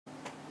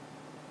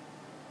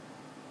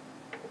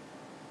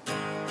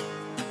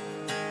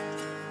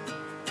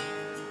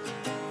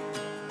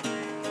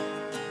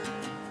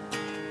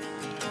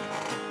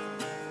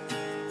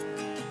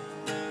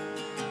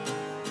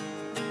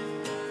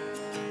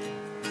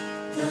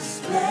the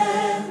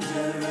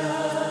splendor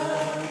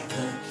of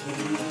the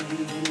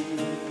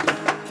King,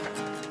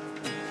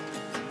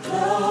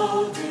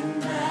 clothed in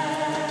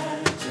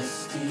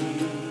majesty.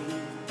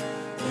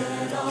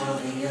 Let all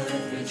the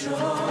earth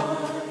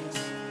rejoice,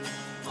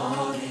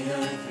 all the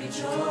earth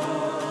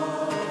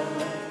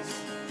rejoice.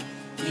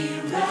 He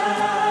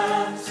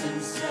wraps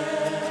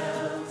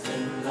himself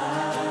in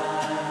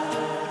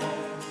light,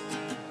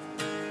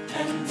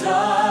 and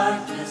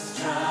darkness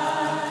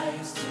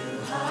tries to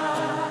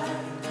hide,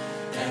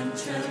 and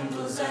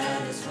trembles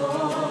at his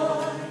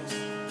voice,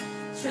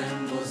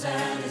 trembles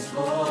at his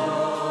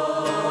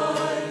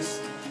voice.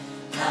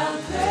 How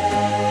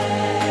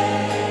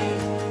great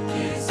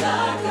is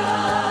our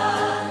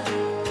God!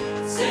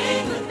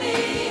 Sing with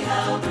me,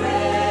 how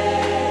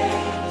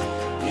great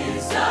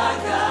is our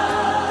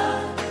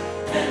God!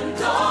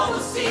 And all will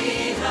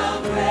see how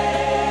great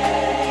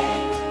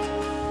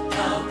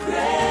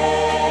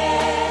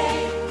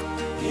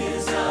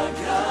is our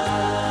God.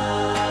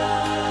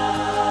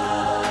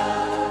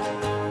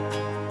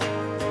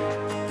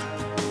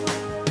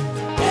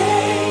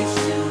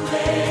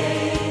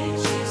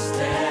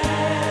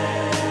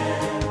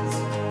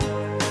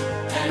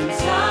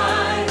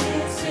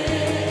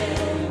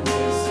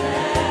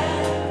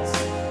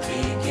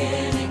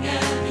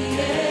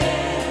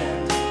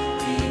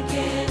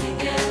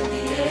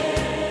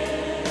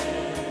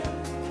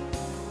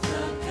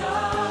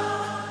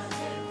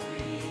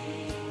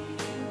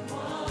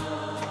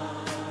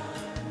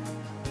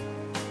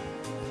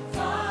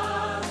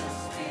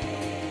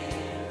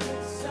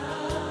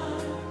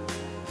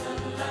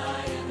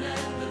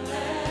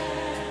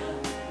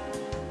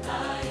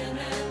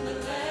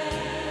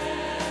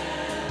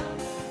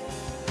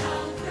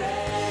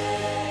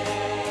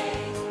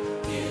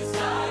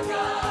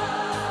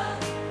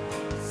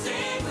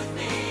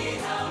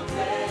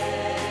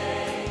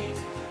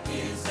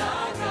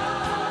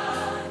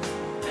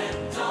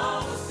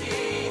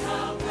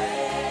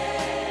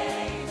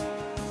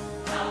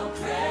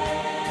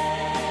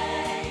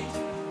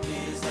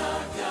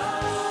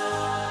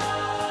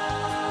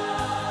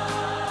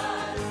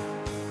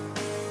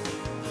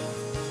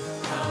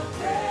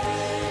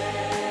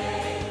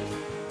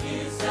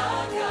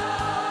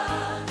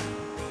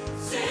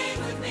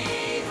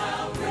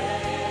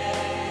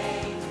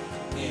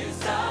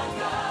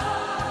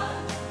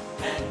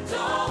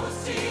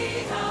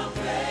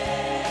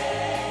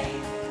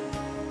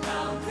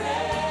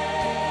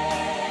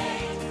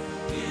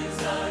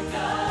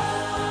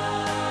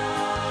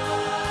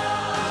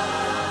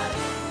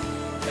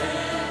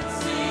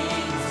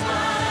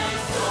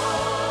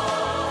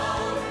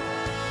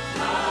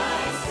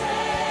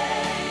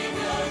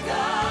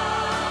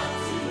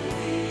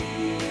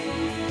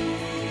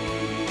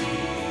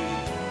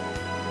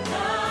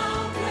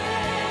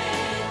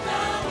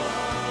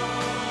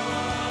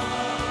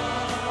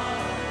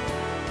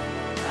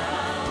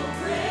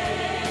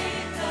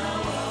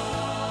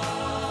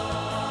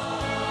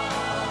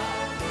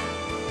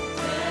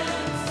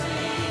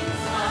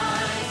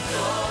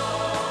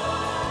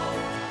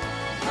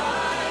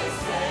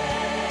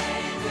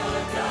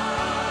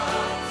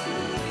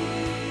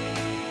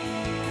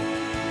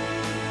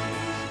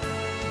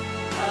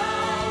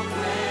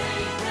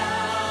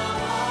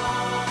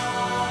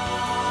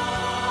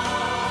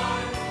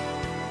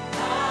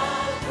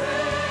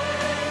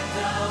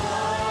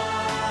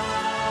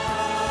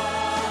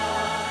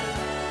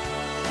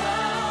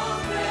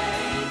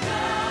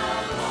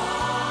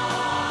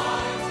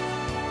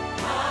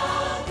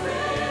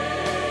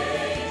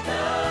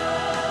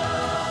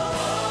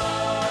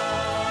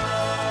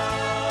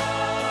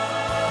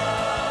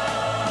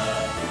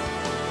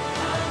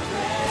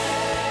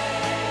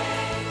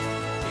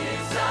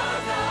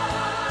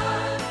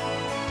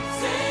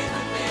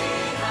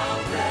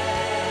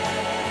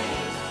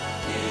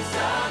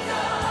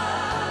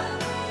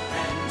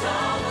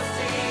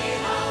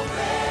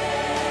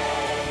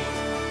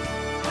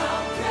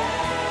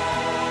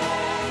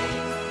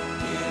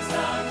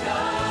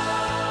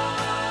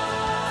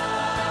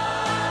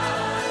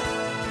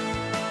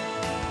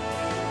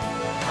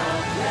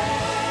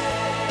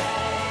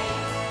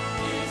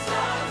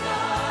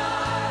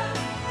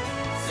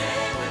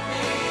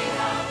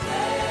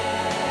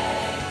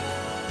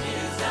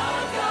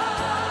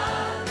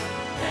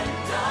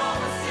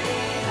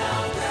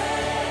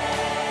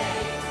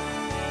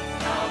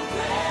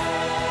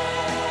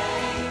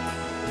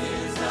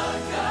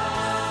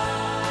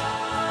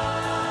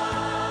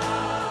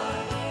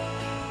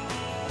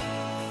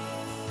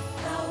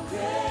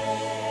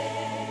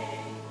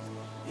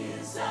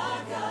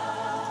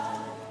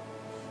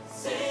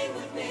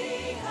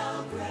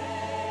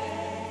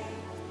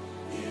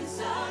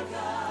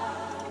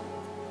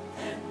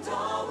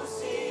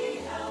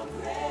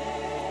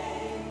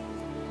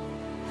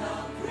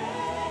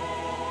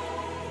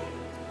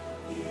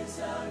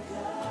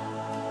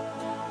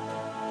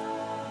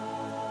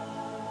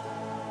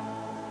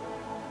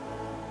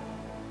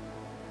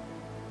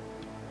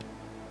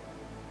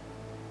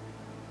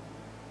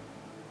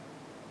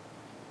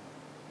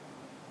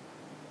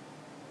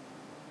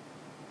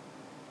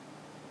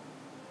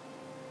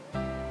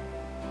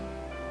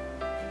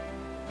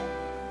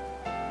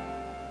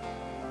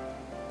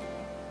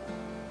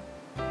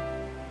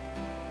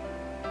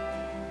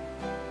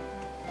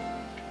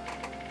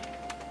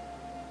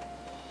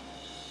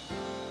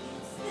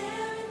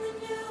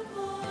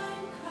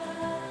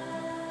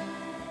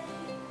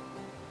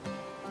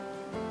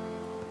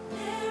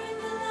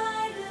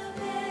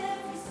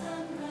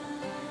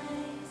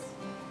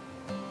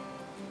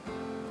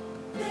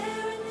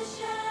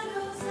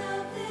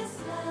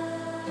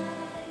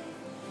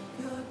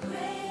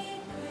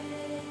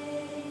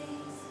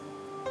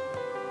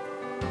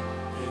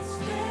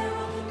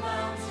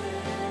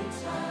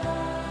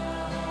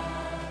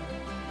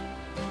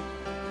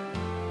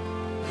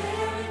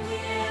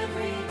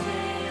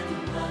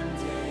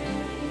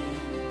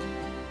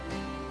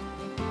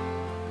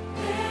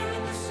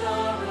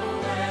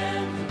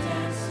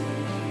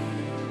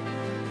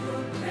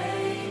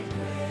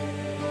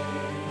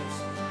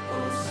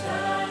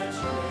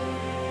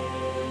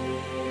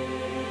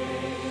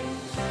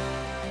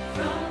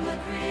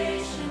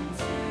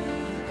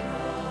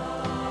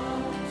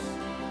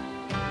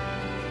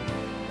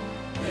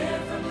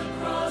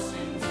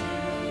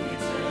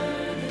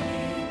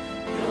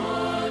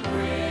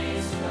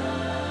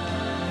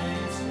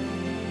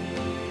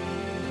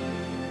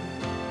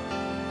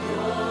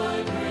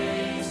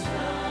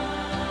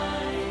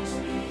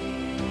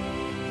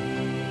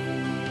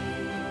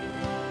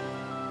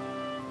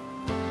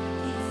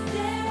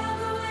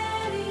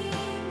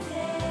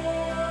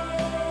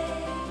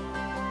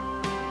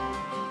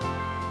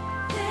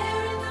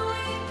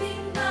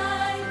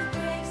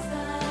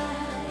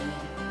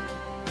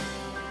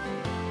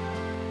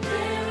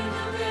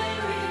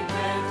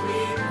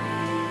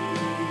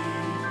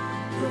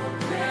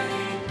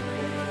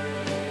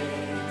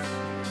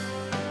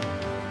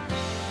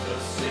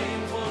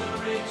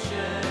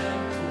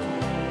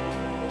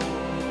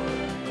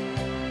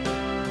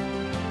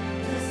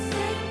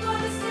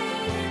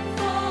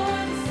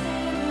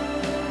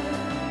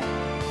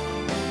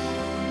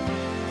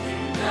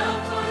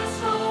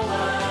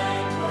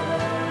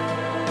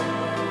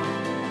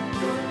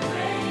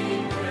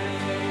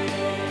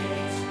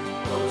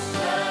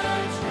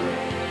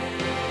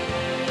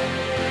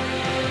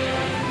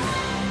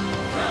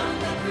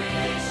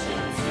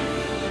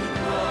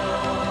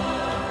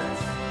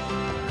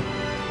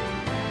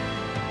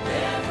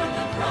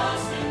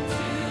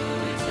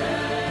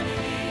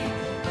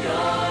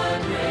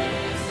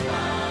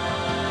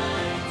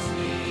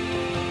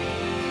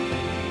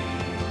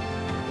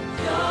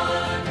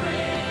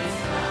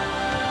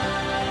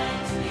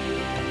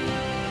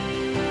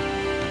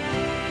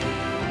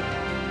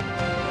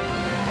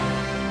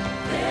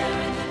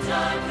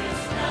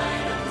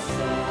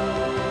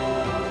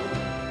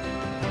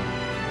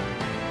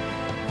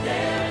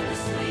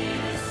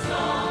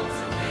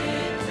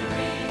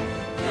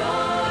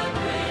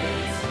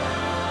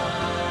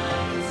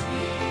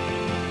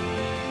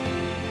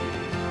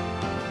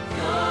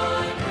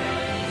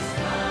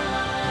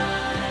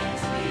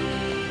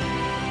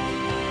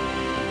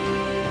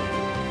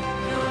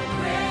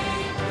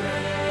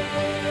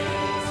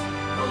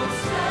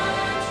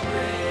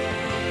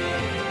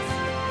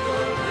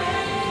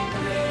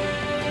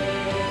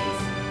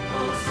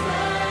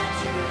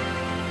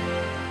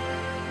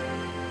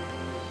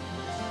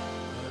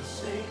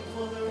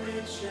 the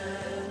rich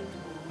and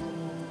poor.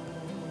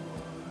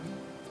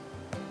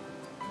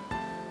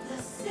 The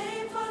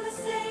same for the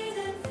saint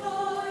and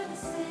for the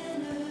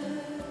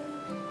sinner.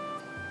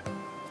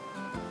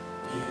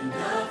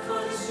 Enough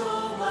for this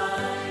whole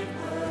wide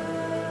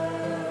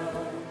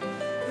world.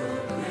 Your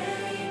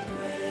great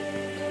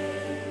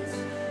grace,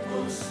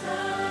 oh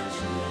such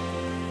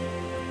grace.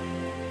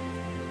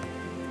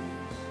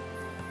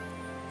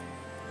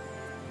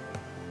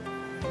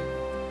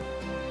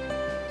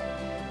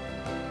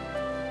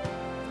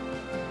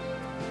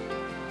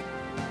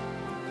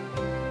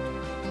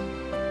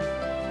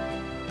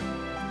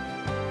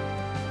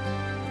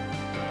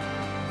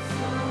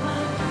 So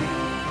I'm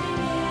breathing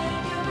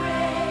in your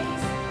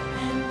grace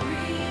and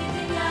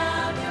breathing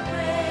out your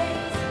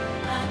praise.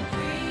 I'm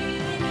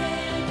breathing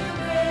in your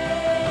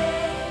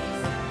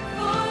grace.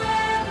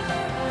 Forever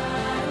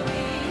I'll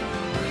be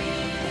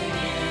breathing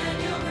in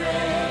your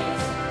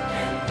grace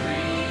and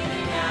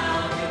breathing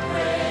out your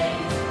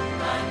praise.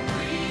 I'm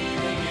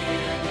breathing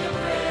in your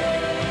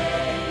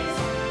grace.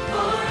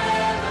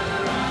 Forever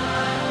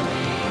I'll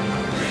be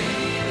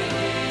breathing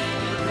in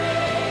your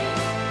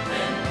grace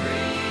and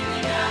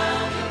breathing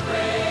out your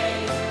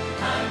praise.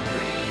 I'm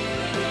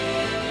breathing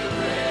in your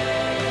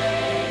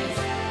grace.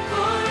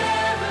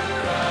 Forever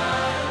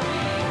I'll be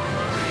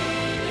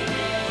breathing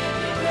in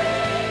your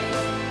grace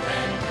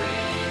and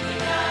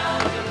breathing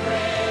out your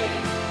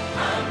praise.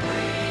 I'm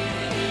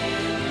breathing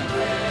in your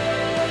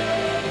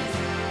grace.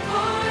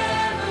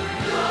 Forever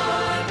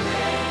your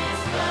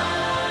grace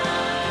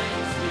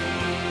finds me.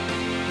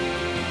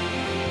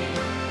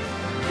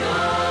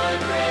 Your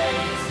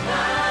grace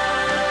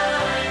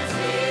finds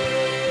me.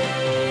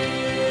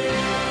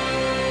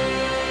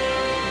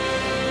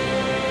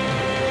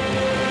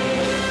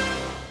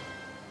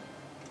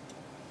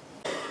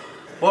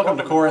 Welcome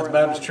to Corinth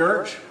Baptist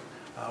Church.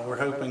 We're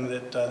hoping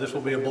that this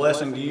will be a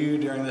blessing to you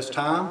during this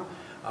time.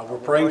 We're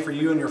praying for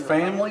you and your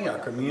family, our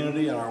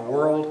community, and our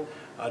world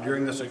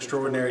during this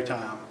extraordinary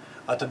time.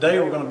 Today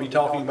we're going to be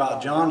talking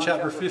about John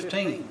chapter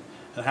 15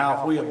 and how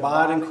if we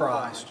abide in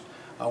Christ,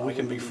 we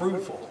can be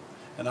fruitful.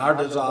 And our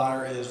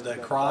desire is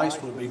that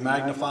Christ would be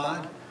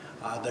magnified,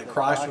 that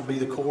Christ would be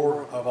the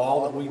core of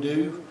all that we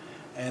do,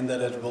 and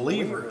that as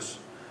believers,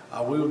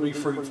 we would be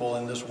fruitful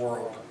in this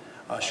world,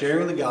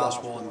 sharing the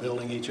gospel and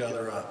building each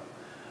other up.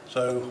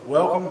 So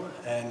welcome,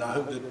 and I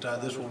hope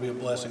that this will be a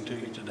blessing to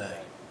you today.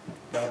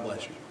 God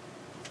bless you.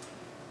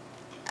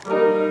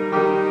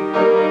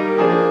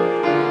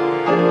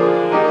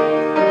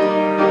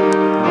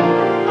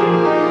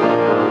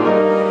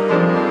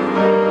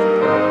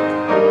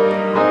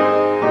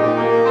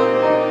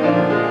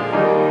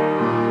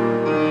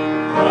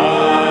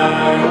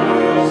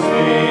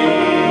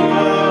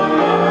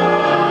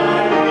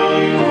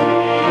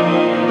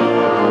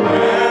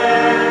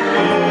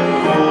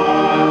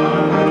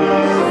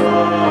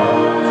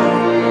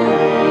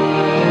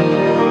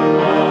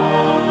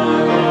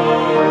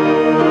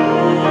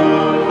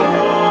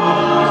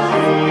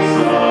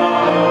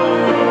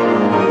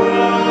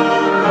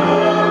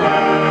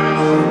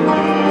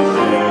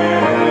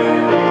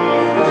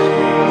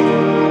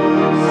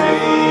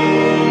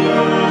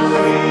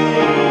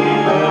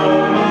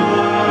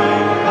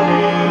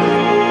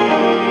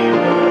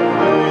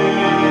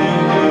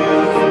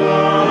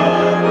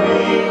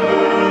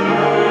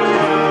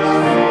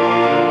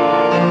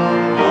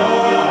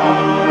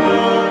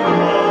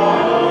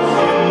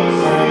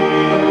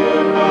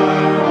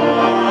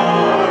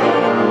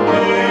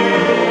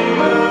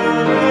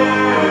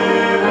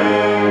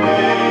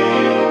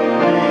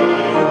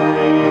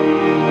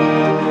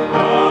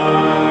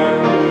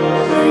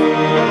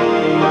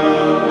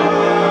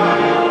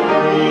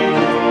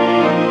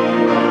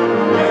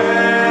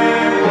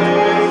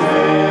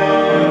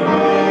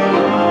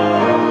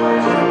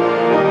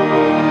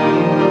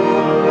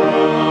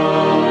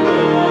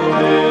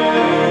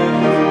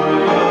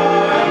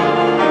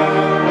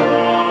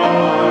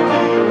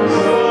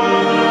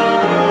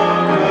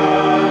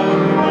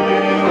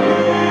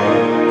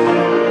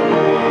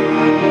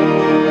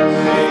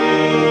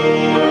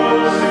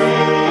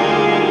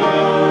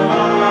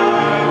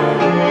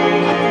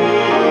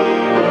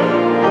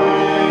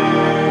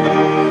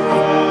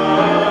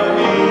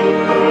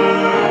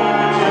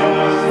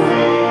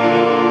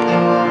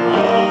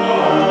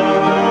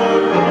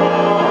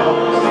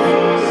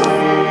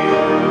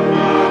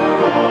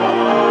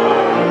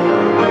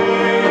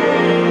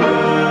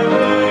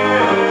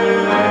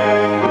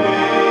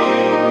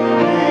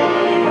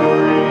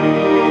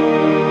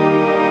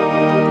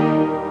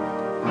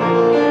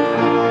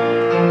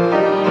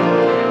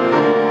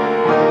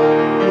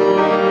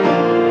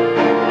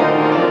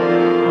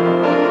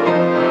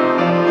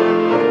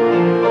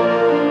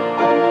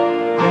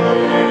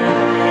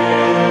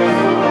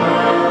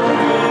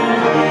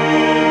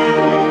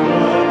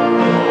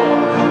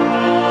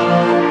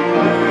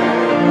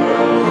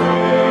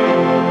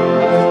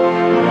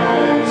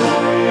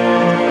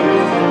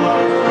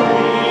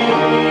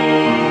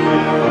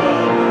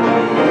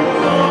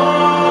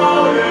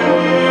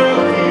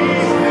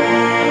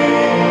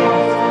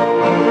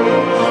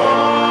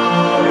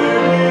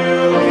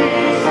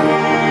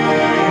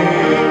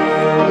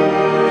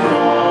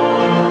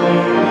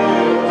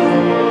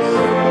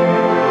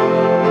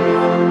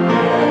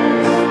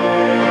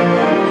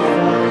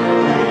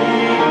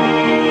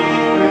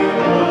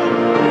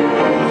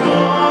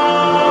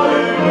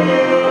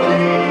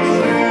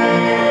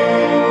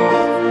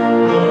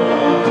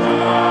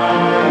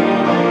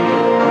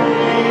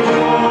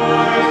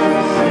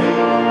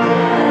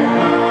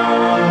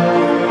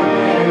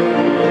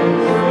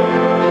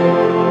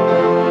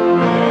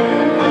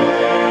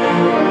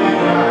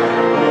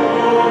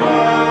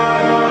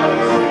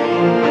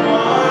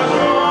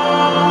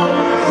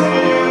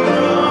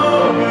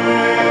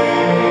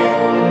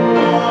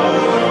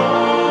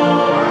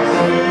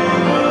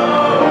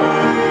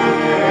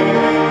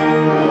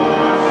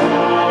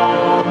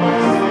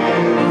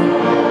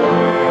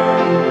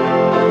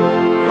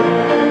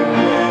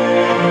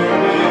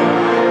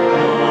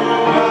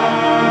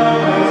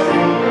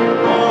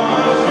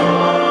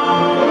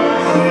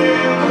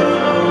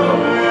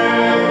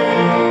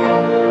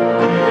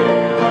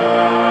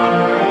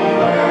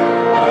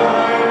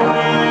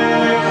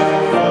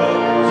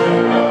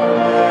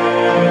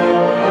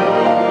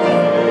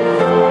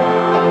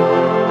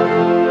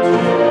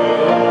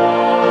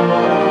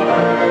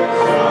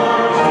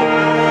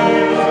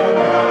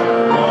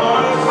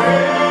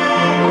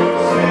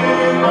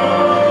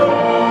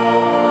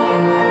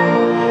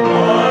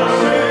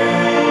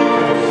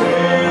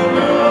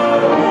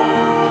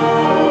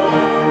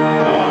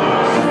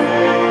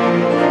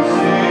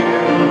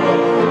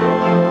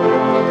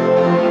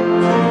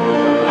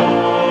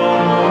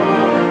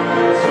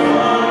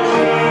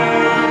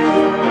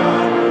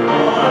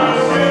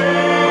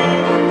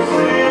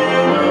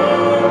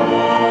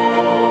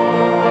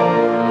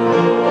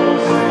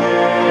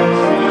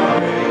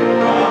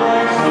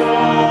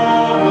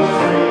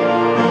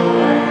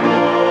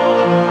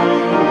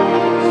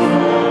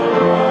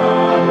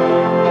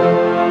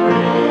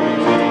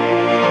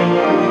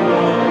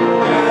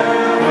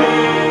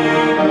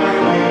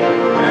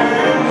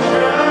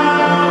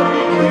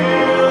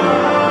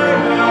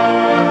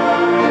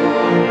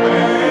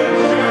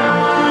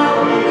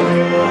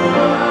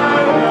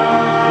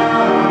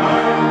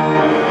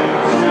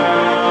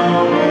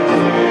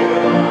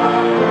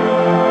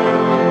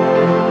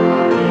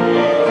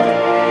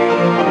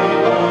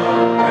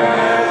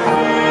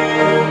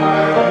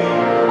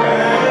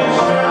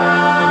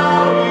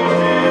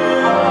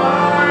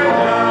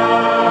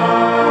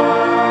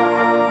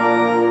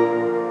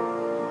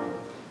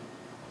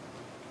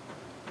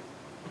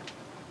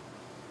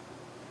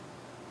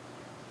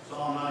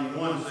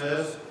 1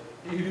 says,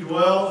 "He who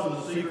dwells in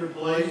the secret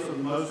place of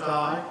the Most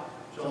High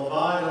shall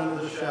abide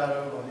under the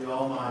shadow of the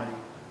Almighty.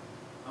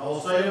 I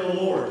will say of the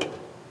Lord,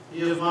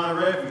 He is my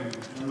refuge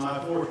and my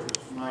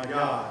fortress, my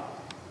God.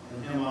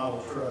 In Him I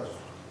will trust.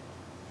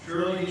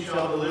 Surely He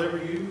shall deliver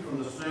you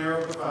from the snare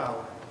of the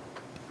fowler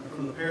and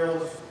from the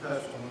perilous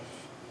pestilence.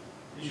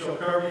 He shall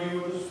cover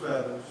you with His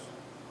feathers,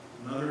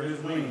 and under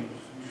His wings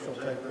you shall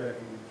take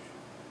refuge.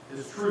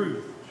 His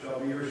truth shall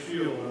be your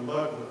shield and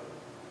buckler.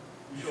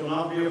 You shall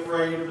not be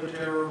afraid of the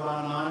terror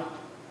by night,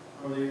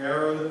 nor the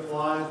arrow that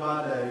flies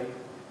by day,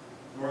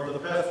 nor of the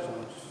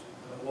pestilence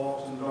that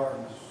walks in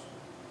darkness,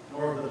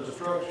 nor of the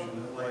destruction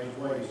that lays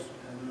waste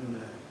at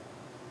noonday."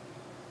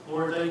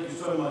 Lord, thank you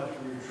so much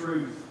for your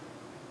truth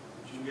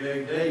that you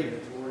gave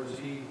David, Lord, as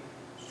he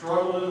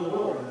struggled in the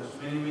wilderness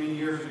many, many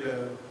years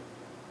ago.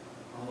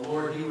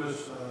 Lord, he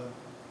was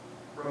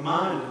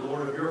reminded,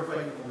 Lord, of your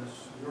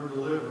faithfulness, your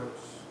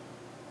deliverance.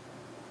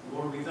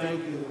 Lord, we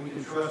thank you that we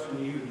can trust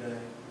in you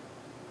today.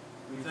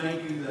 We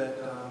thank you that,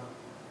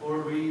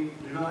 Lord, we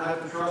do not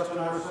have to trust in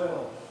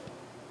ourselves.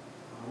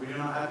 We do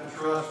not have to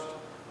trust,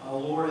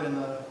 Lord, in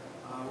the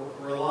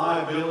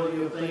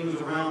reliability of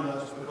things around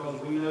us,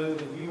 because we know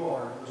that you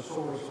are the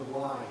source of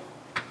life,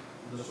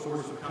 and the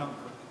source of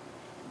comfort,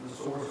 and the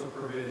source of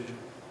provision.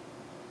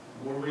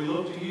 Lord, we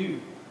look to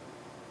you.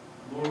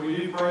 Lord, we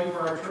do pray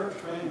for our church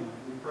family.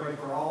 We pray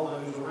for all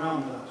those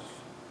around us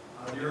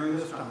during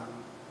this time.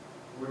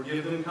 Lord,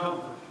 give them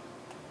comfort,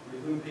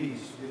 give them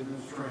peace, give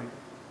them strength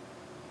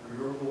for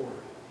your glory.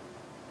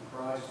 In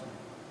Christ's name.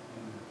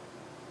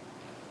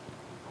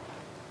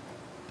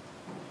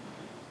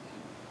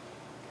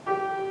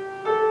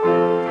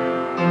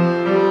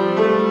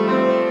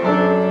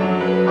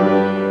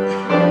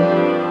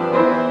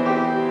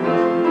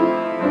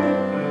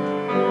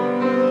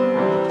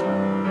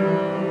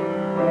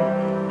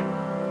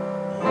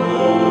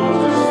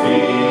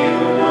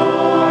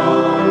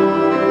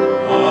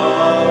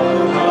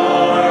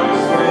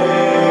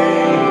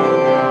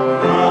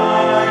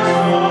 Christ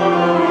on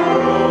the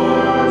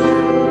road,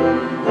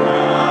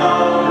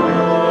 now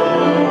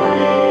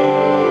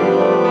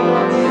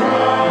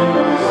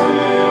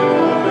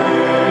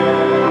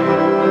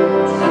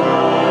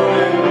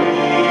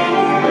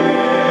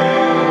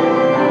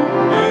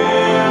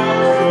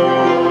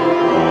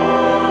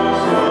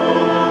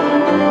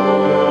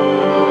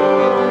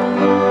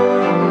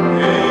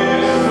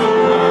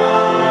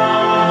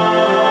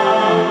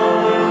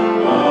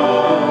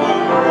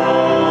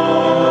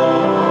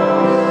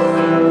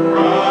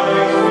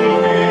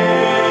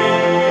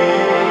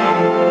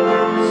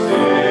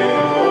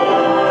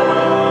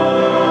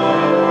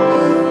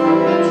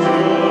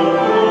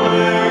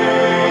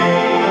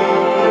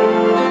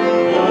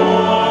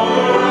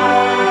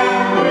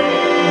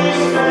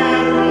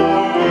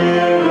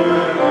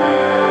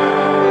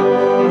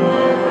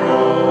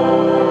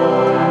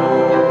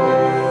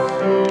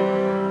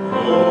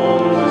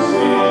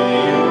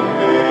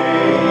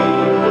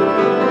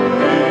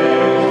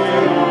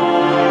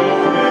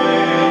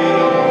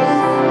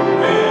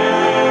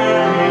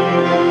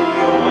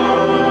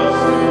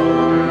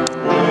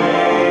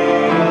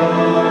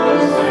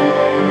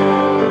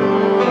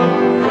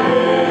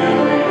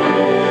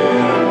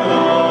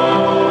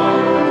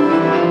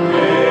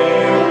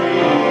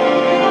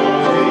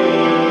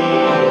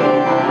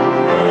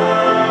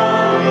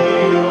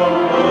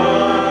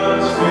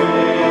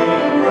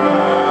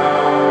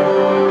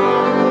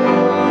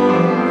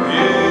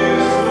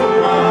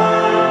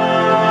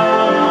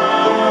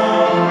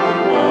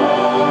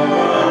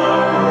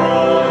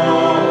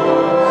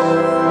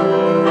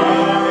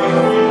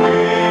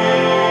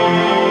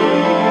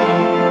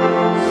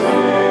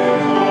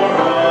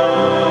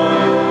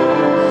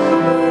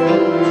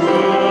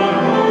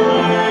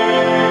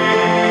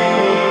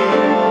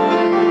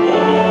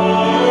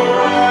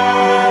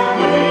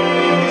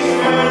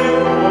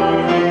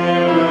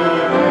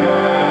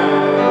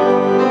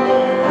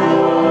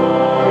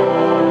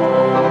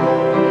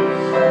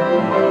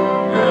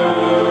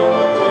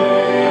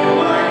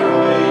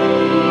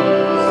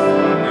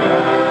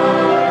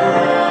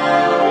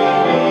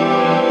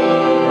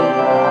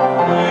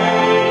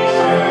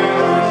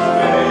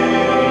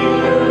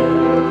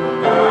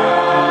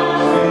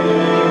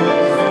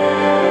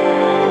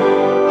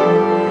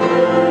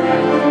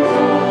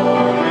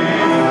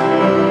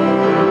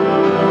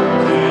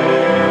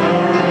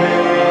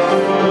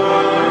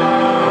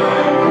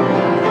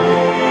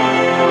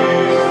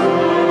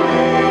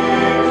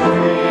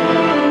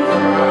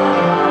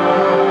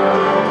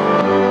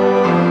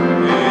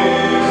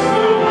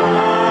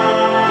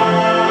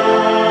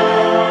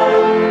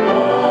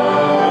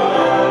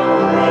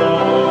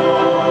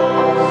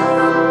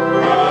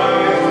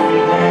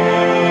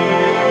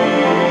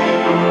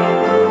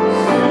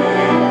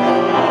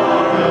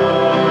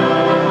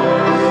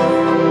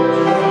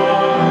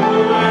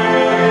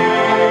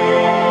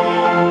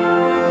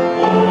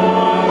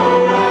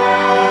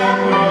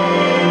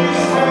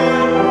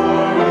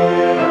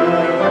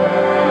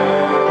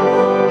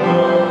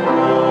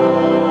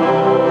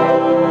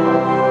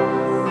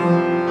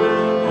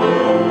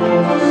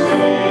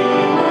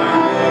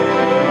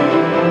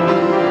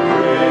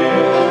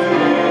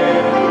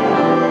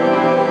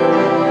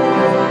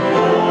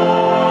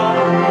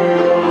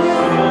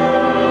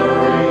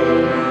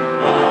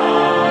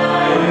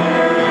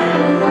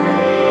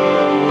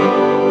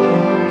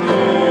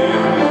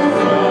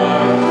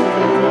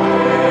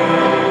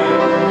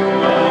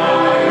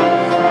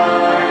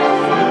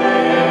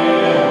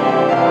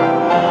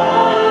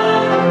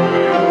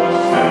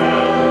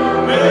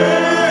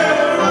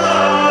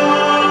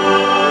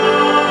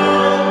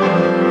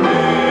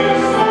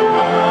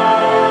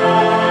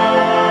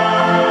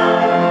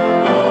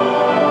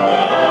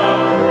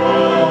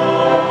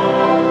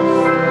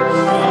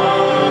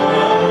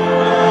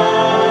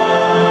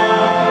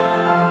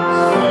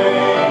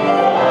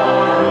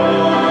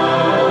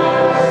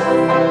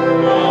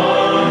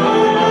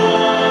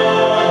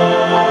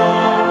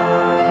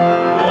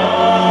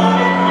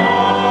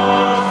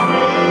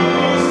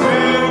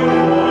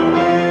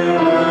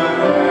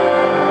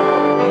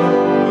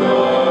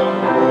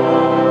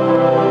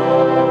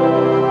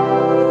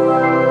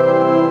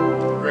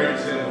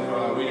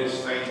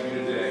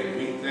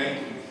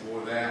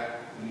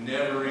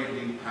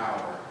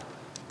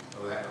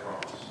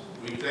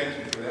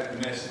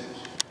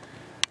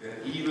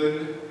that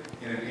even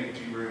in an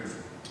empty room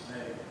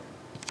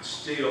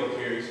still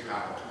carries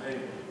power.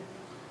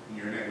 In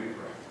your name we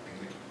pray.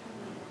 Amen.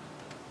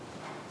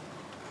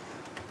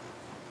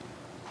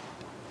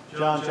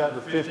 John chapter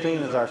 15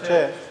 is our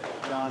text.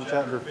 John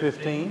chapter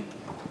 15.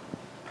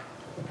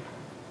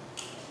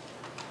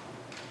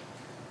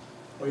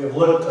 We have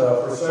looked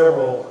for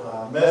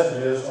several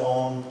messages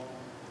on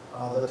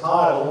the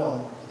title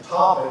and the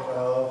topic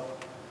of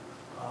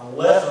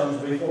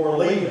lessons before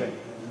leaving.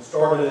 And it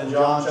started in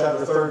John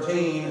chapter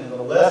 13 and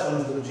the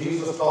lessons that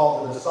Jesus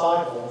taught the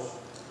disciples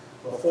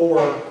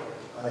before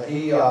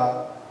he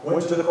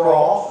went to the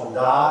cross and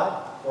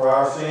died for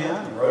our sin,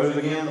 and rose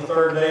again the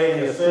third day,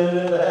 and he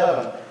ascended into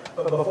heaven.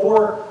 But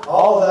before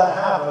all of that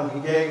happened,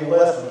 he gave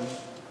lessons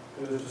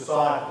to his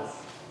disciples.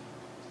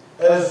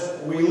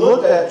 As we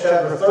looked at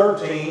chapter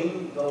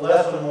 13, the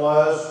lesson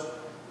was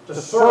to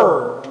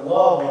serve and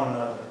love one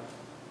another.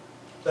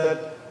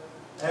 That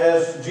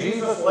as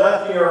Jesus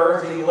left the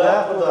earth, he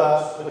left with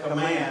us the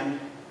command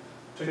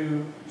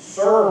to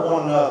serve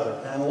one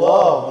another and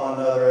love one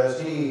another as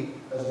he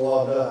has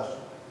loved us.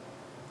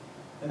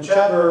 In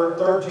chapter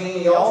 13,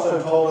 he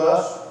also told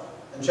us,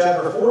 in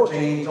chapter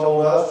 14, he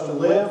told us to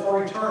live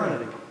for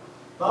eternity.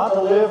 Not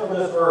to live for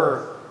this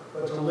earth,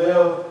 but to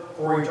live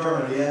for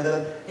eternity. And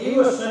that he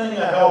was sending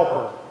a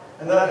helper.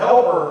 And that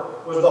helper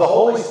was the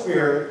Holy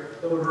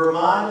Spirit that would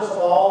remind us of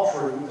all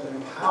truth and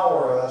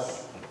empower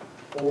us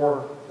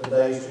for the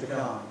days to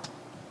come.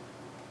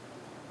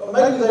 But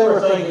maybe they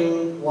were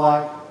thinking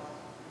like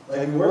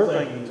maybe we're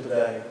thinking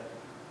today.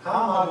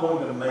 How am I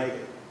going to make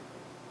it?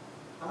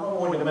 How am I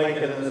going to make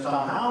it in this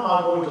time? How am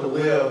I going to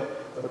live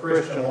the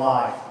Christian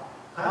life?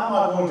 How am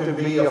I going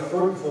to be a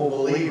fruitful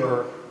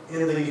believer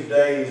in these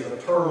days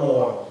of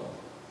turmoil,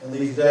 in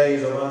these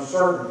days of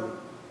uncertainty?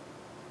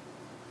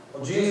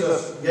 Well,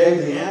 Jesus gave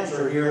the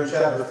answer here in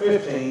chapter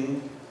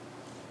 15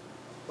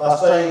 by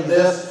saying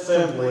this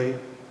simply: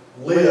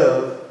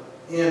 live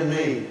in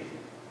me.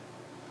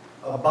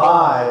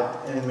 Abide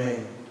in me.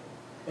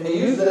 And he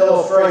used the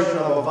illustration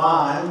of a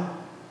vine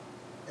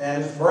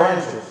and its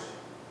branches.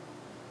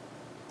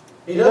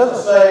 He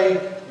doesn't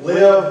say,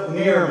 live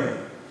near me,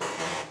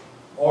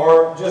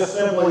 or just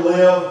simply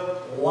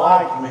live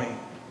like me.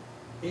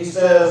 He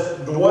says,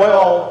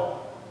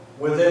 dwell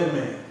within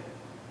me.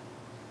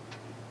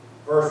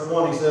 Verse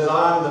 1, he says,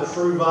 I am the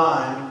true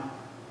vine,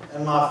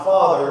 and my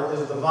Father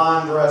is the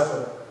vine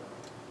dresser.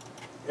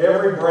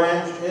 Every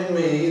branch in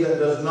me that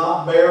does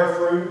not bear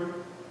fruit,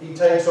 he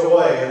takes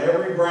away. And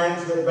every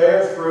branch that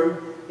bears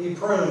fruit, he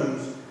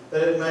prunes,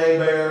 that it may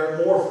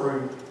bear more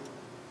fruit.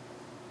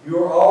 You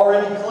are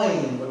already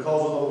clean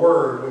because of the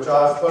word which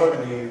I have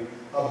spoken to you.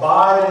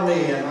 Abide in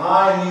me, and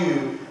I in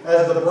you,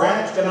 as the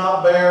branch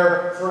cannot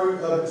bear fruit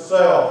of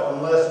itself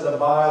unless it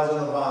abides in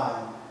the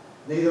vine.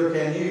 Neither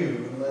can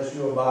you unless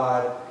you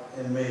abide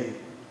in me.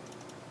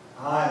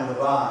 I am the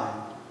vine.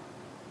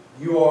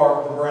 You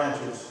are the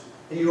branches.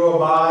 He who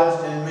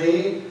abides in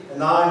me,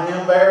 and I in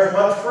him, bears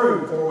much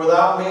fruit, for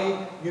without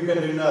me you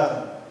can do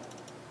nothing.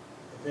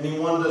 If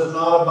anyone does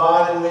not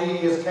abide in me,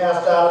 he is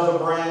cast out as a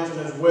branch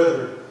and is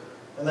withered.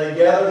 And they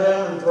gather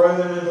them and throw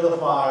them into the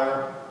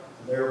fire,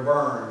 and they are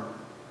burned.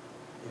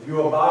 If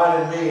you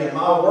abide in me, and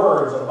my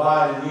words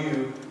abide in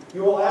you,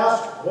 you will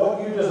ask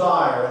what you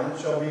desire, and it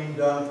shall be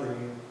done for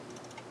you.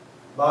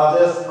 By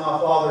this my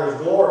Father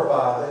is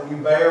glorified, that you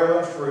bear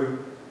much fruit,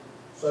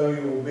 so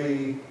you will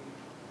be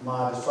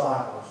my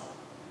disciples.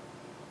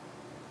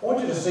 I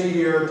want you to see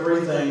here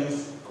three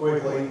things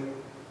quickly.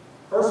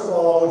 First of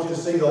all, I want you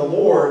to see the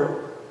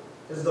Lord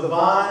is the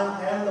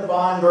vine and the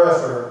vine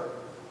dresser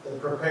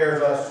that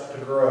prepares us to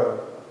grow.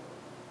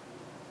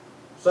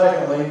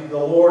 Secondly, the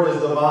Lord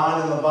is the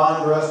vine and the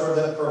vine dresser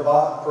that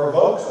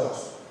provokes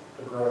us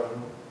to grow.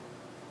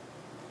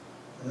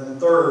 And then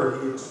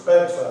third, he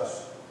expects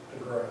us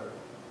to grow.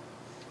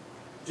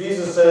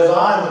 Jesus says,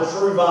 I am the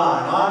true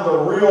vine. I am the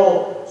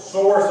real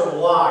source of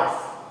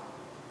life.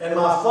 And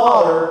my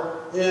Father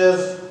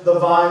is the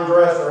vine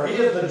dresser. He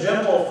is the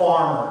gentle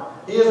farmer.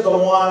 He is the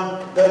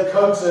one that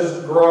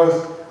coaxes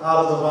growth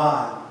out of the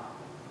vine.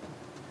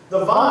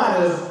 The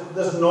vine is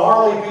this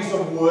gnarly piece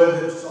of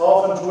wood that's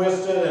often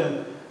twisted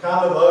and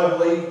kind of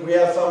ugly. We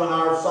have some in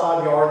our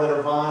side yard that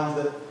are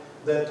vines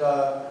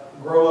that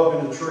grow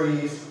up into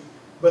trees.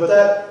 But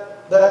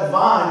that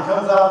vine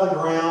comes out of the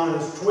ground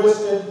and is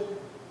twisted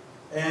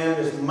and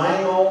is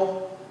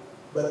mangled.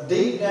 But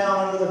deep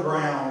down into the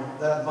ground,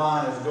 that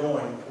vine is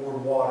going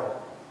toward water.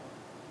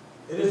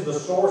 It is the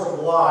source of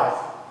life.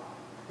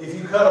 If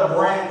you cut a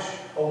branch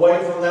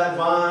away from that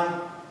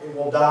vine, it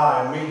will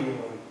die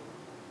immediately.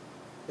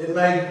 It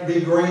may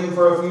be green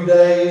for a few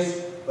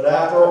days, but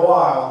after a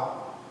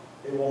while,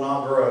 it will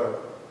not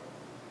grow.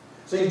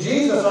 See,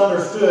 Jesus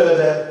understood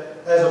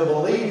that as a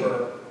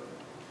believer,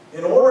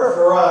 in order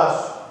for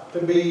us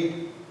to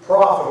be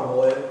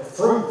profitable and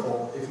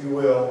fruitful, if you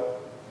will,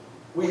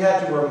 we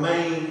had to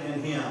remain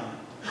in Him.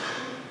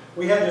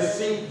 We had to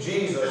seek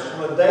Jesus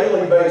on a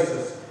daily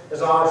basis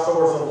as our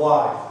source of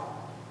life.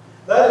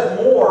 That is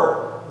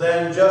more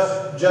than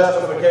just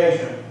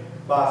justification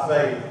by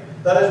faith.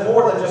 That is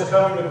more than just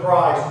coming to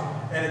Christ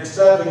and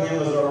accepting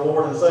Him as our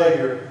Lord and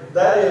Savior.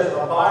 That is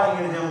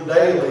abiding in Him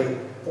daily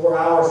for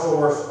our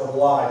source of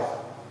life.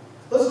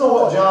 Listen to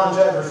what John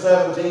chapter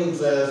 17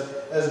 says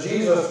as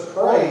Jesus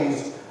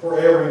prays for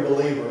every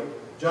believer.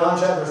 John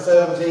chapter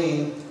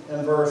 17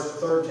 and verse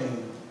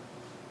 13.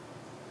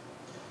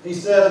 He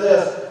says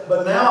this,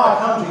 "But now I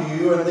come to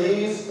you, and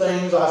these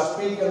things I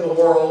speak in the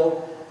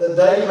world, that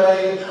they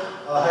may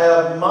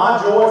have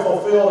my joy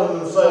fulfilled in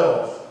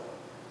themselves.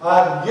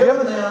 I have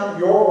given them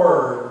your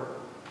word,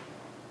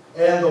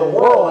 and the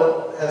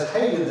world has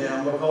hated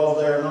them because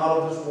they are not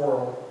of this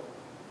world,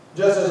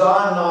 just as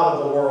I am not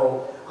of the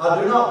world.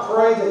 I do not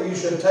pray that you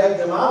should take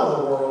them out of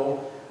the world,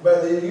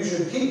 but that you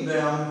should keep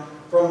them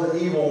from the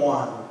evil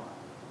one.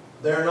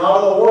 They are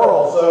not of the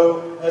world,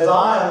 so as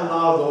I am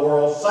not of the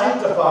world,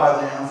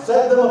 sanctify them,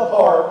 set them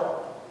apart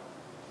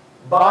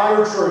by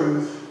your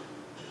truth.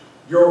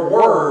 Your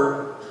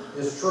word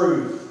is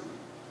truth.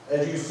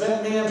 As you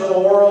sent me into the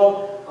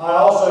world, I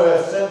also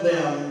have sent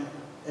them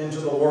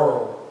into the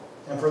world.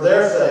 And for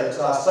their sakes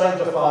I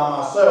sanctify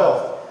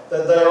myself,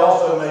 that they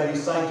also may be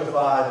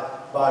sanctified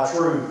by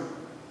truth."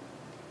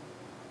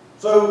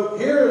 So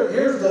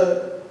here's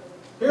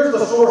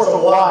the source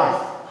of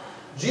life.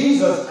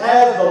 Jesus,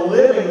 as the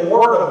living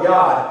Word of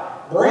God,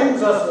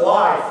 brings us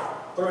life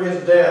through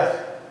His death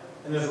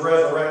and His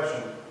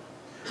resurrection.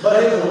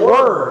 But His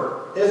Word,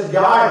 His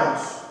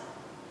guidance,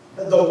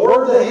 the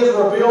Word that He has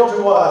revealed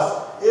to us,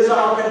 is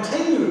our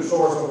continued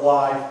source of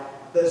life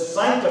that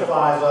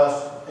sanctifies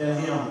us in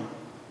Him.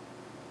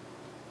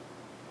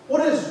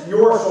 What is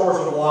your source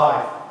of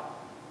life?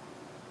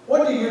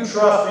 What do you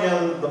trust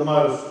in the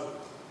most?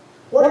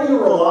 What are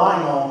you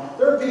relying on?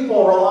 There are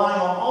people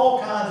relying on all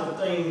kinds of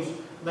things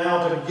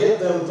now to get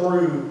them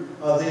through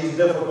these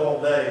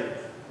difficult days.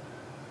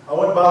 I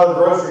went by the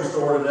grocery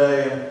store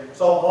today and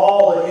saw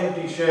all the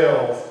empty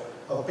shelves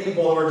of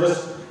people who are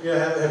just,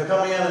 have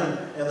come in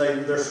and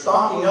they're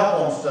stocking up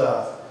on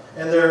stuff.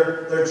 And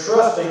they're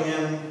trusting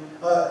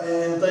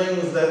in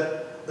things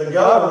that the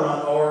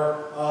government or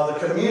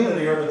the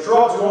community or the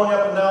trucks going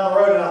up and down the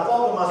road. And I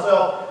thought to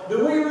myself,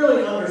 do we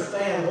really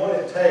understand what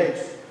it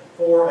takes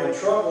for a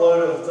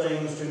truckload of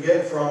things to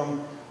get from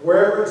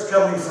wherever it's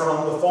coming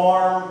from, the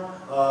farm,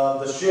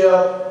 the ship,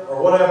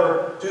 or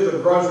whatever, to the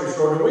grocery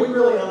store? Do we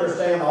really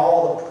understand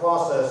all the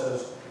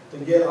processes to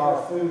get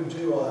our food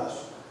to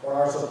us or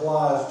our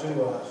supplies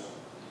to us?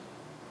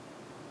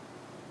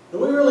 Do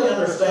we really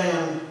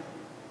understand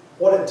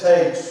what it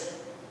takes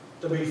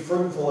to be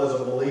fruitful as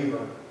a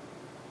believer?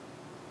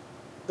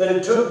 That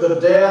it took the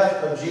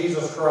death of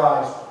Jesus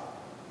Christ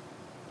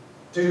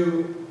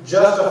to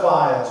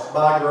justify us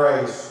by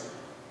grace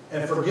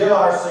and forgive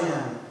our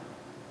sin.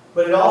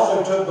 But it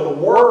also took the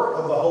work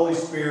of the Holy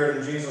Spirit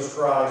in Jesus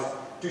Christ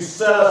to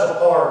set us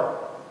apart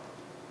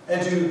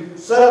and to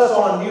set us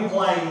on a new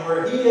plane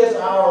where He is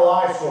our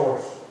life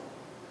source.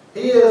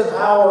 He is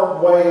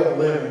our way of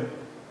living.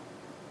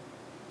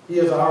 He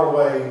is our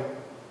way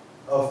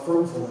of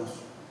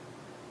fruitfulness.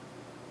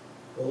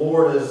 The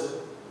Lord is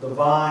the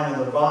vine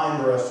and the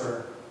vine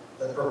dresser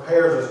that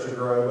prepares us to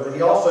grow, but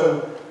He also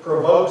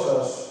provokes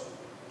us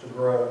to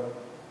grow.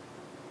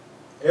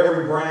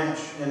 Every branch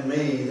in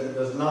me that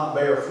does not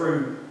bear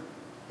fruit,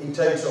 He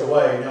takes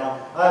away.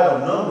 Now, I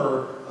have a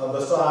number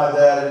beside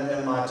that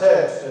in my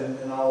text,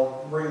 and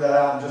I'll bring that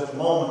out in just a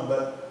moment,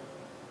 but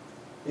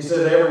He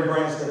said every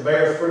branch that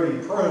bears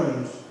fruit He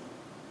prunes.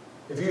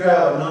 If you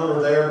have a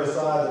number there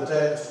beside the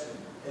text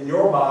in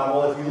your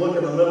Bible, if you look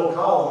in the middle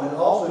column, it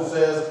also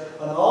says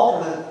an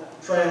alternate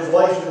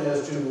translation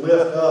is to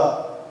lift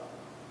up.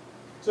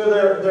 So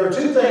there are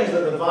two things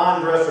that the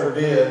vine dresser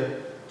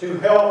did to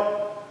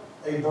help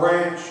a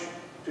branch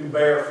to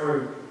bear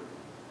fruit.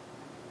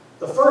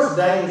 The first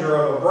danger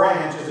of a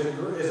branch as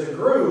it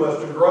grew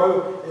was to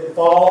grow, it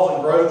falls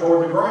and grows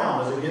toward the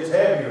ground as it gets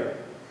heavier.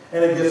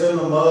 And it gets in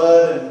the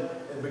mud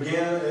and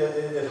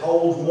it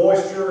holds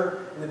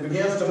moisture and it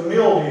begins to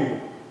mildew.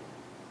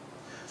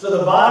 So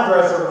the vine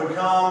dresser would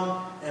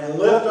come and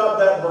lift up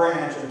that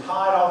branch and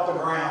tie it off the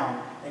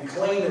ground and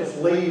clean its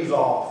leaves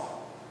off.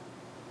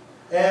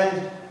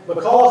 And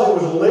because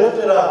it was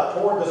lifted up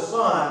toward the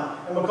sun,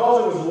 and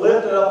because it was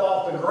lifted up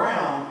off the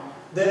ground,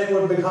 then it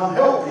would become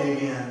healthy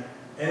again,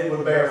 and it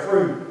would bear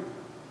fruit.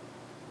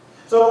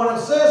 So when it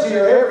says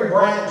here, every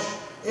branch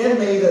in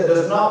me that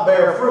does not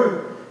bear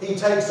fruit, He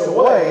takes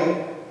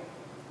away,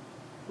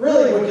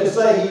 really we could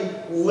say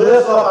He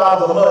lifts up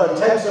out of the mud.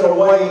 He takes it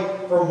away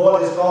from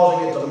what is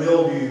causing it to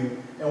mildew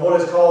and what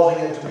is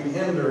causing it to be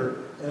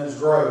hindered in its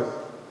growth.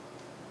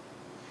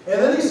 And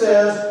then He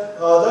says,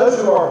 those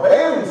who are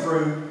bearing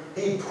fruit,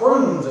 He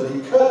prunes it.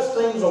 He cuts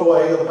things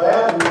away, the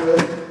bad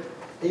wood.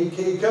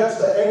 He cuts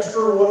the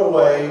extra wood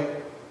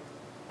away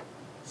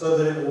so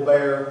that it will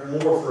bear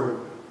more fruit.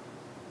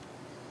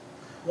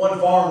 One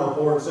farm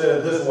report said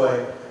it this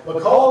way: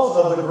 because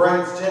of the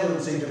grape's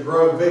tendency to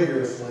grow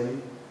vigorously,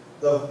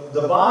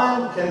 the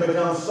vine can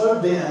become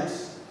so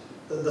dense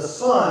that the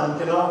sun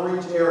cannot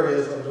reach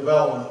areas of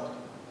development.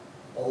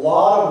 A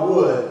lot of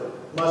wood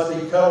must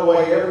be cut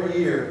away every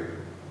year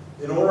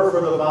in order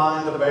for the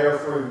vine to bear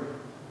fruit.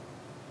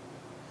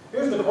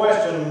 Here's the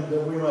question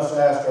that we must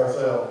ask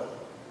ourselves.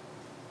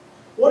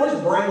 What is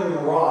bringing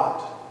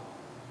rot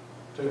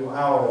to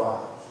our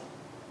lives?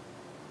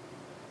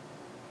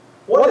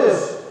 What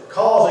is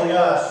causing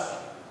us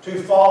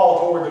to fall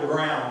toward the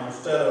ground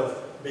instead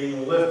of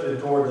being lifted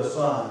toward the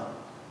sun?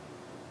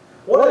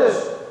 What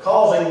is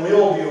causing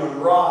mildew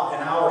and rot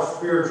in our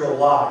spiritual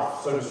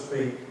life, so to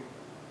speak?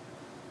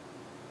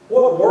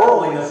 What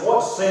worldliness,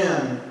 what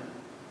sin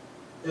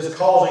is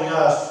causing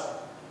us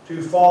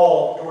to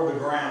fall toward the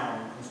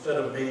ground instead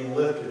of being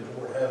lifted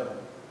toward heaven?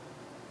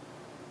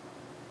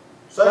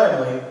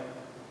 Secondly,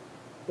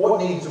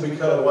 what needs to be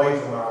cut away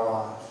from our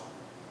lives?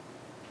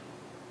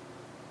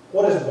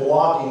 What is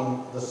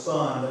blocking the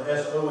sun, the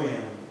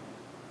S-O-N,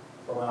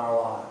 from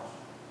our lives?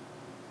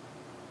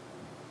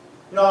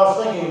 You know, I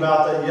was thinking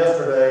about that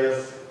yesterday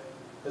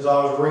as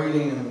I was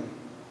reading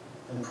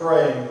and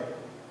praying.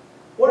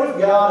 What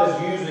if God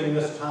is using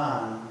this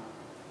time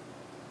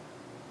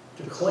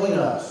to clean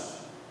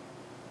us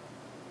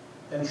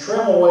and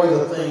trim away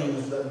the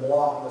things that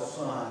block the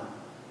sun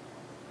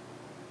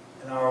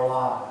in our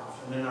lives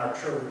and in our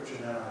church and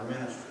in our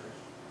ministries?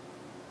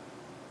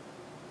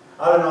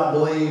 I do not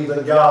believe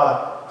that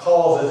God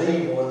causes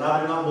evil, and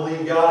I do not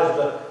believe God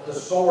is the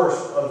source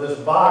of this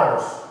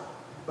virus.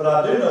 But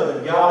I do know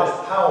that God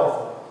is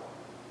powerful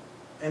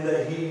and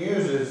that He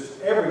uses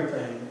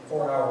everything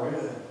for our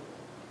good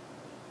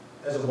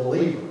as a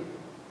believer.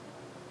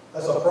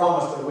 That's a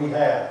promise that we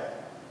have,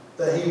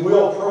 that He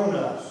will prune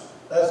us.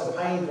 That's a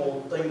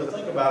painful thing to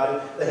think about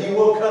it, that He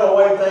will cut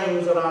away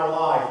things in our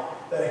life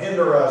that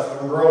hinder us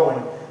from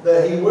growing,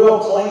 that He will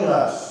clean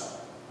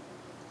us.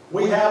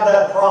 We have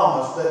that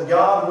promise that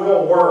God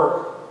will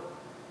work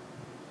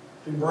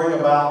to bring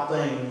about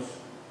things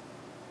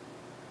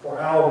for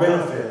our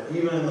benefit,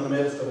 even in the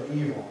midst of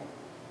evil.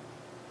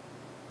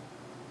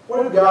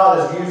 What if God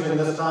is using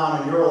this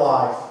time in your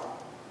life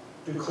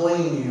to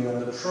clean you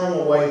and to trim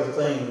away the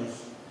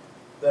things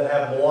that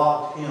have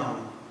blocked Him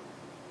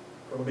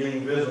from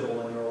being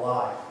visible in your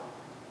life?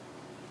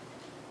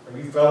 Are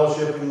you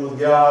fellowshipping with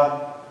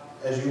God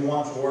as you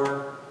once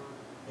were?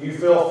 Do you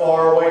feel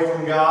far away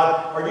from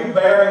God? Are you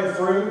bearing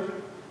fruit?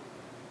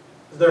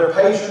 Is there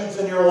patience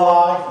in your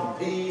life and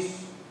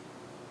peace,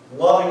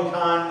 loving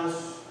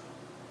kindness?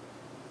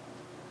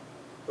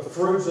 The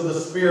fruits of the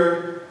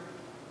Spirit,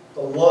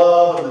 the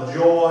love and the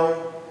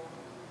joy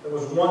that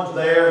was once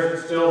there, is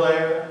it still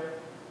there?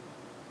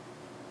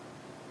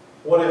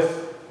 What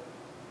if,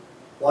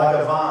 like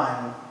a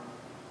vine,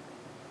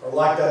 or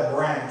like that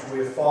branch, we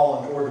have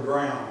fallen toward the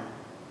ground?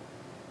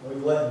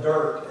 We've let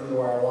dirt into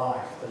our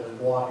life that is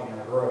blocking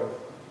our growth.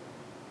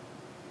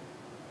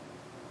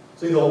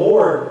 See, the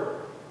Lord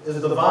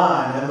is the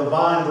vine and the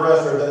vine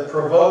dresser that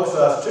provokes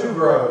us to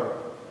grow.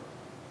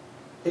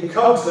 He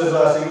coaxes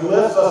us, He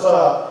lifts us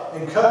up,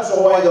 and cuts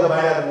away the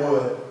bad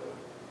wood.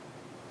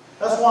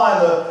 That's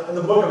why in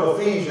the book of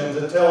Ephesians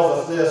it tells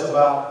us this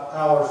about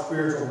our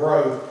spiritual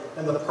growth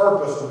and the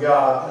purpose of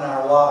God in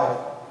our life.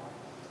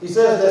 He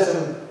says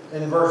this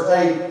in verse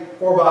 8,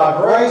 "For by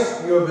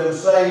grace you have been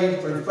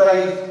saved through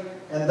faith,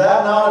 and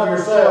that not of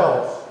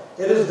yourselves.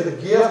 It is the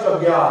gift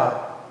of God,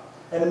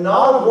 and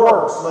not of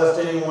works, lest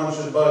anyone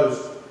should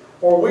boast.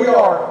 For we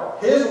are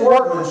His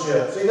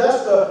workmanship." See,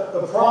 that's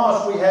the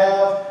promise we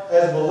have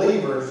as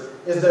believers,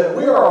 is that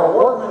we are a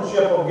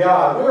workmanship of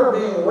God. We are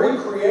being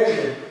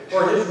recreated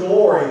for His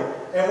glory.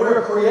 And we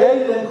are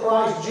created in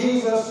Christ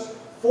Jesus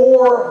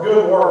for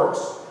good works,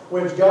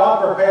 which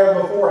God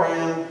prepared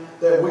beforehand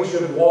that we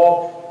should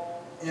walk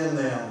in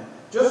them.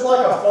 Just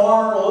like a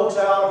farmer looks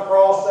out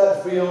across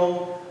that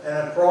field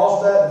and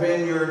across that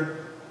vineyard,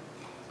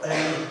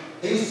 and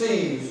he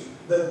sees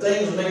that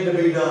things need to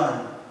be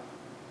done.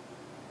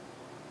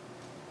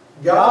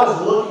 God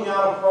is looking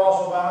out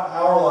across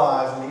our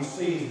lives, and He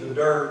sees the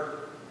dirt.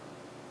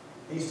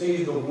 He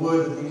sees the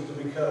wood that needs to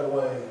be cut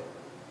away.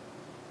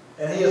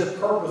 And He is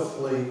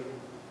purposefully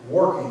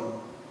working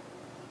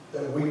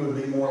that we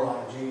would be more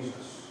like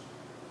Jesus.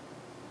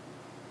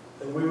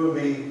 That we would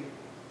be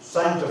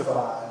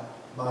sanctified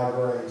by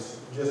grace,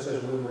 just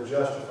as we were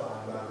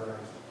justified by grace.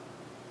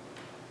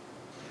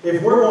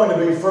 If we're going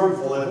to be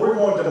fruitful, if we're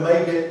going to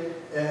make it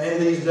in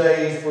these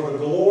days for the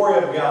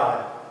glory of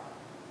God,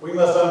 we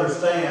must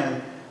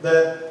understand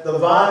that the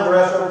vine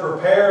dresser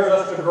prepares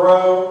us to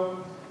grow.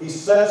 He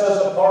sets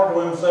us apart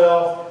to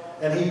Himself,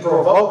 and He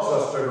provokes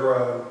us to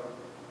grow.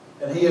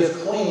 And He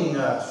is cleaning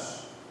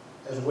us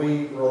as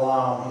we rely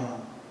on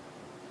Him.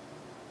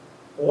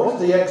 What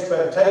is the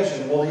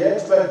expectation? Well, the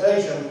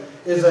expectation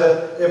is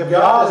that if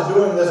God is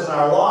doing this in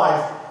our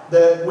life,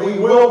 that we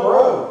will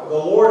grow. The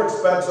Lord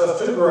expects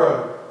us to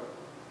grow.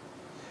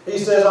 He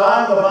says,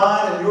 "I am the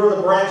vine and you are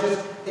the branches.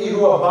 He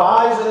who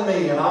abides in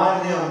me and I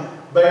in him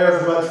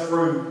bears much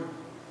fruit."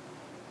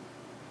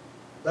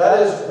 That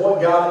is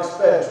what God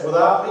expects.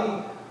 Without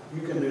me,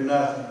 you can do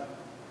nothing.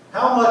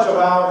 How much of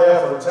our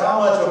efforts, how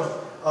much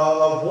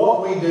of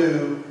what we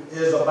do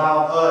is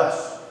about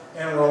us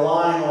and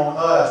relying on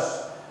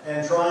us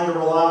and trying to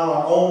rely on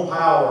our own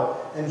power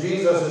And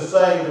Jesus is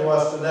saying to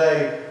us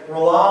today,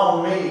 rely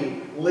on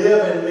me,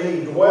 live in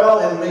me, dwell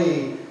in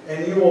me,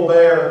 and you will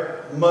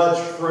bear much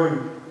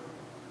fruit.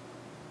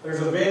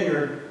 There's a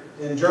vineyard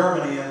in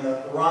Germany in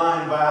the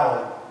Rhine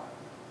Valley.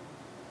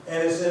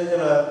 And it's in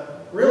a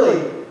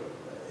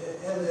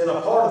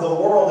part of the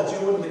world that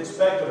you wouldn't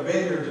expect a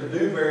vineyard to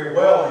do very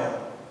well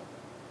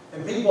in.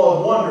 And people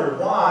have wondered,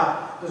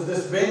 why does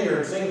this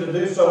vineyard seem to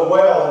do so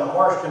well in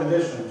harsh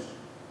conditions?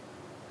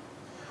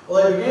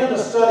 Well, they began to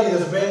study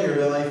this vineyard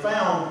and they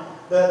found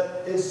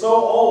that it's so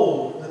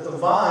old that the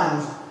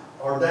vines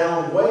are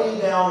way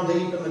down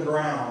deep in the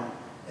ground,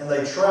 and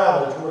they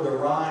travel toward the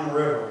Rhine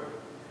River.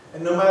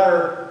 And no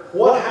matter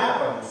what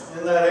happens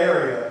in that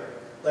area,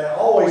 they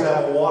always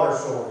have a water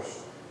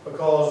source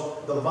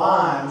because the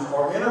vines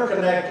are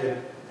interconnected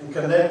and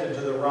connected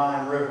to the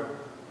Rhine River.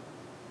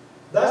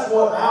 That's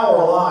what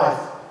our life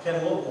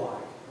can look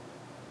like.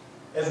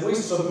 As we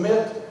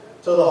submit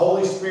to the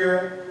Holy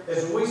Spirit,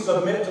 as we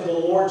submit to the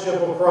Lordship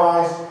of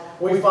Christ,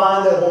 we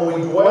find that when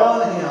we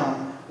dwell in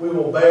Him, we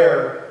will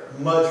bear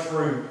much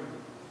fruit.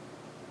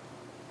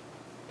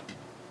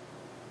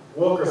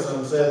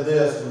 Wilkerson said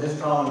this in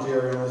his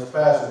commentary on this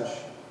passage.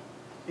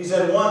 He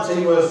said once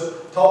he was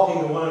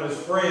talking to one of his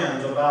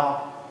friends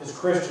about his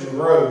Christian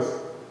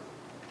growth,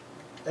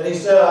 and he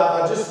said,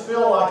 I just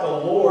feel like the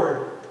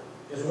Lord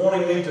is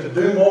wanting me to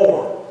do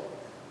more.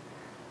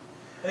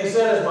 And he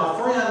said, as my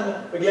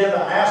friend began to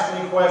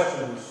ask me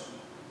questions,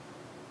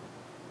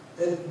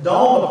 it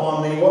dawned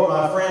upon me what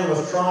my friend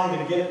was trying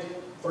to get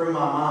through my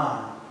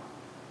mind.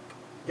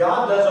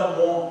 God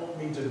doesn't want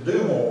me to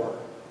do more.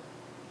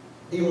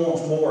 He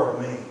wants more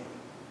of me.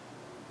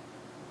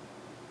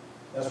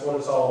 That's what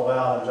it's all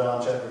about in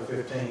John chapter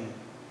 15.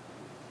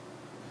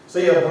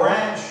 See, a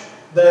branch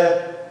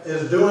that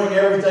is doing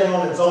everything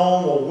on its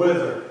own will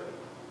wither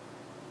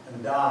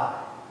and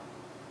die.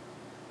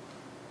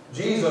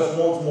 Jesus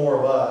wants more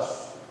of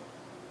us.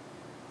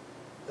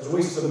 As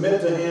we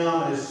submit to Him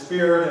and His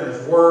Spirit and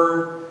His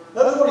Word.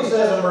 Notice what He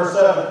says in verse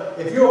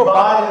 7. If you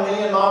abide in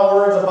me and my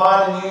words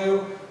abide in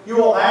you, you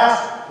will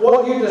ask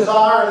what you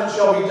desire and it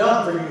shall be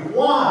done for you.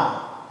 Why?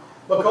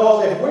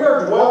 Because if we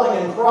are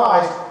dwelling in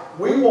Christ,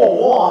 we will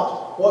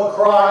want what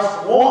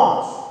Christ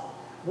wants.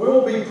 We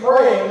will be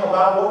praying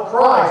about what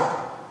Christ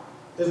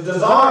is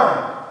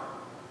desiring.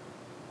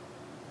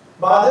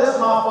 By this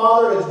my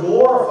Father is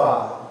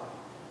glorified,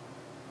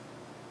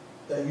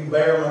 that you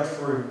bear much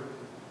fruit.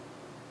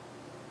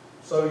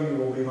 So you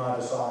will be my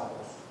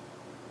disciples.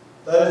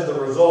 That is the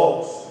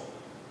results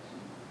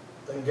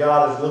that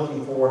God is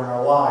looking for in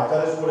our life.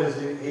 That is what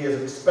He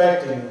is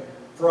expecting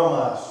from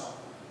us,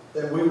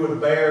 that we would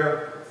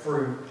bear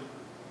fruit.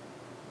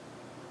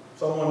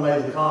 Someone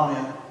made the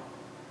comment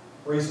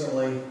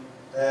recently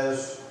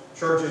as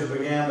churches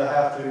began to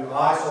have to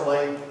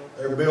isolate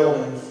their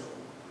buildings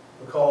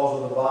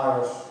because of the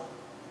virus.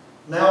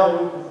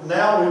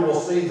 Now we will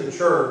see the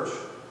church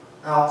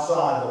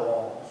outside the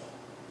walls.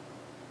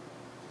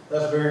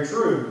 That's very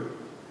true,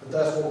 but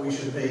that's what we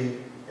should be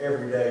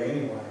every day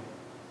anyway.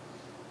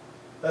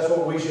 That's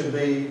what we should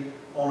be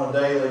on a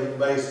daily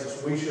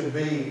basis. We should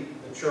be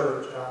the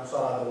church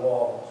outside the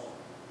walls.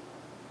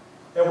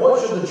 And what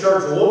should the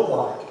church look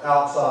like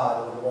outside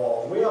of the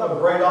walls? We have a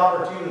great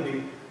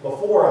opportunity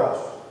before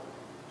us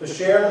to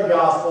share the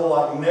gospel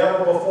like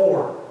never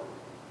before,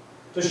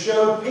 to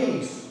show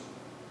peace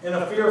in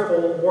a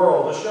fearful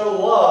world, to show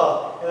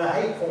love in a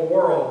hateful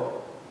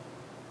world,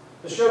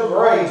 to show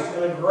grace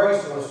in a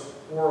graceless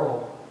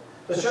world,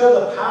 to show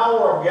the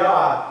power of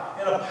God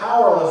in a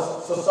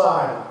powerless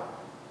society.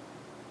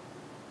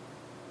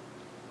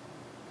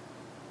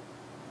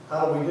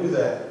 How do we do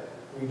that?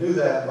 We do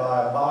that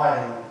by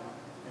abiding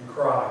in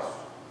Christ,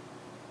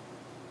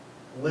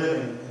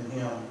 living in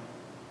Him.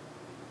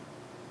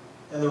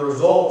 And the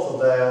results of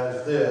that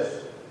is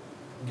this: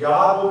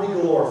 God will be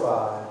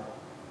glorified,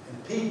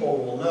 and people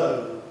will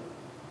know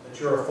that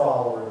you're a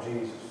follower of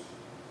Jesus.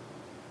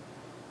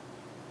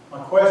 My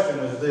question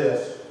is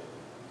this: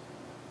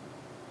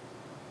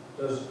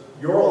 does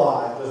your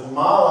life, does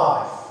my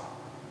life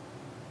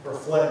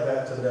reflect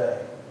that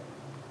today?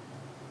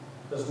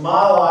 Does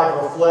my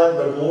life reflect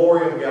the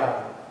glory of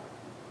God?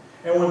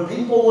 And when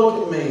people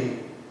look at me,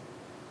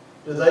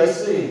 do they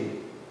see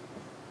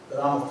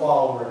that I'm a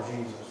follower of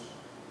Jesus?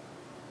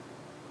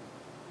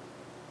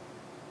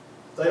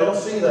 If they don't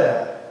see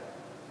that,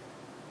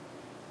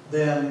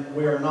 then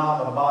we are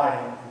not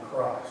abiding in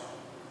Christ.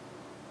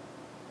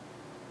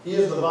 He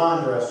is the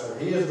vine dresser.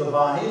 He is the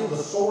vine. He is the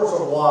source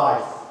of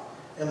life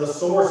and the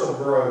source of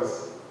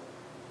growth.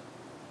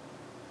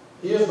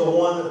 He is the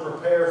one that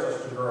prepares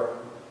us to grow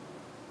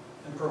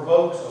and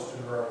provokes us to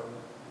grow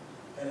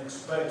and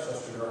expects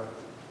us to grow.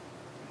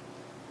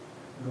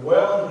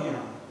 Dwell in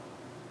Him,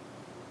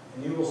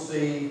 and you will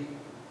see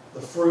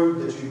the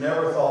fruit that you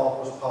never thought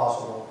was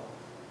possible.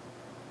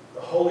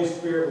 The Holy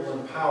Spirit will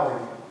empower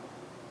you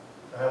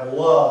to have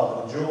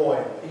love and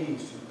joy and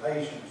peace and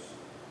patience,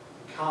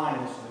 and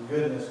kindness and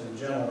goodness and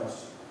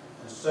gentleness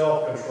and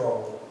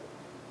self-control.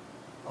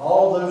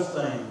 All of those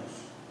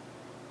things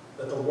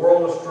that the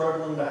world is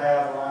struggling to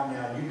have right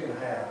now, you can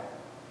have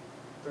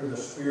through the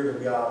Spirit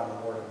of God and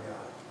the Word of God.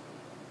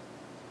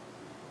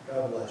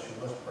 God bless you.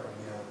 Let's pray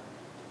together.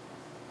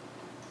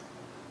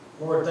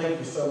 Lord, thank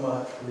you so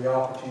much for the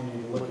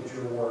opportunity to look at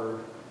your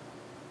Word.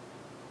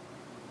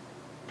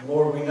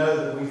 Lord, we know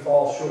that we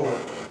fall short,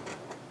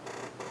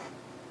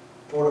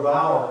 Lord, of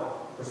our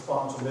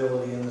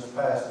responsibility in this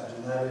passage,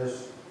 and that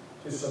is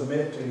to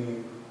submit to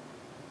you.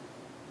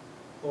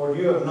 Lord,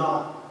 you have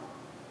not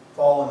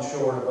fallen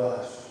short of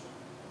us.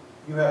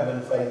 You have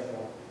been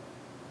faithful.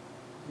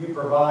 You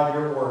provide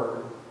your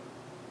Word.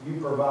 You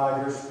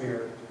provide your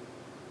Spirit.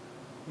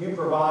 You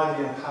provide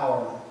the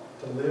empowerment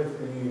to live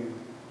for you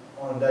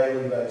on a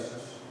daily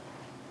basis.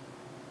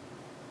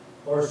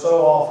 Lord,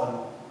 so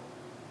often,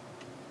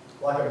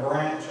 like a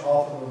branch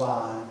off of the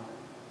vine,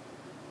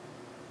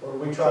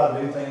 Lord, we try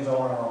to do things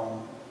on our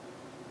own,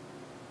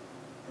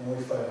 and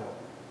we fail.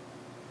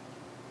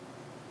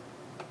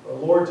 But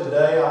Lord,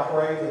 today I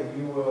pray that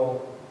you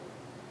will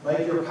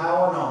make your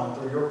power known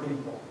through your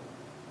people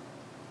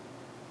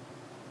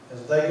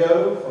as they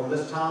go from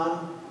this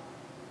time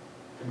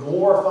to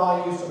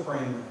glorify you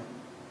supremely.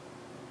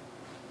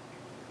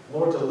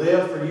 Lord, to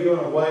live for you in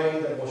a way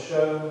that will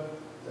show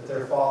that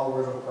they're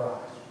followers of Christ.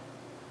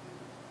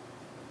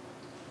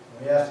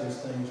 We ask these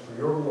things for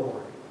your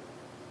glory.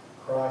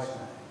 In Christ's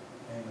name,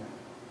 amen.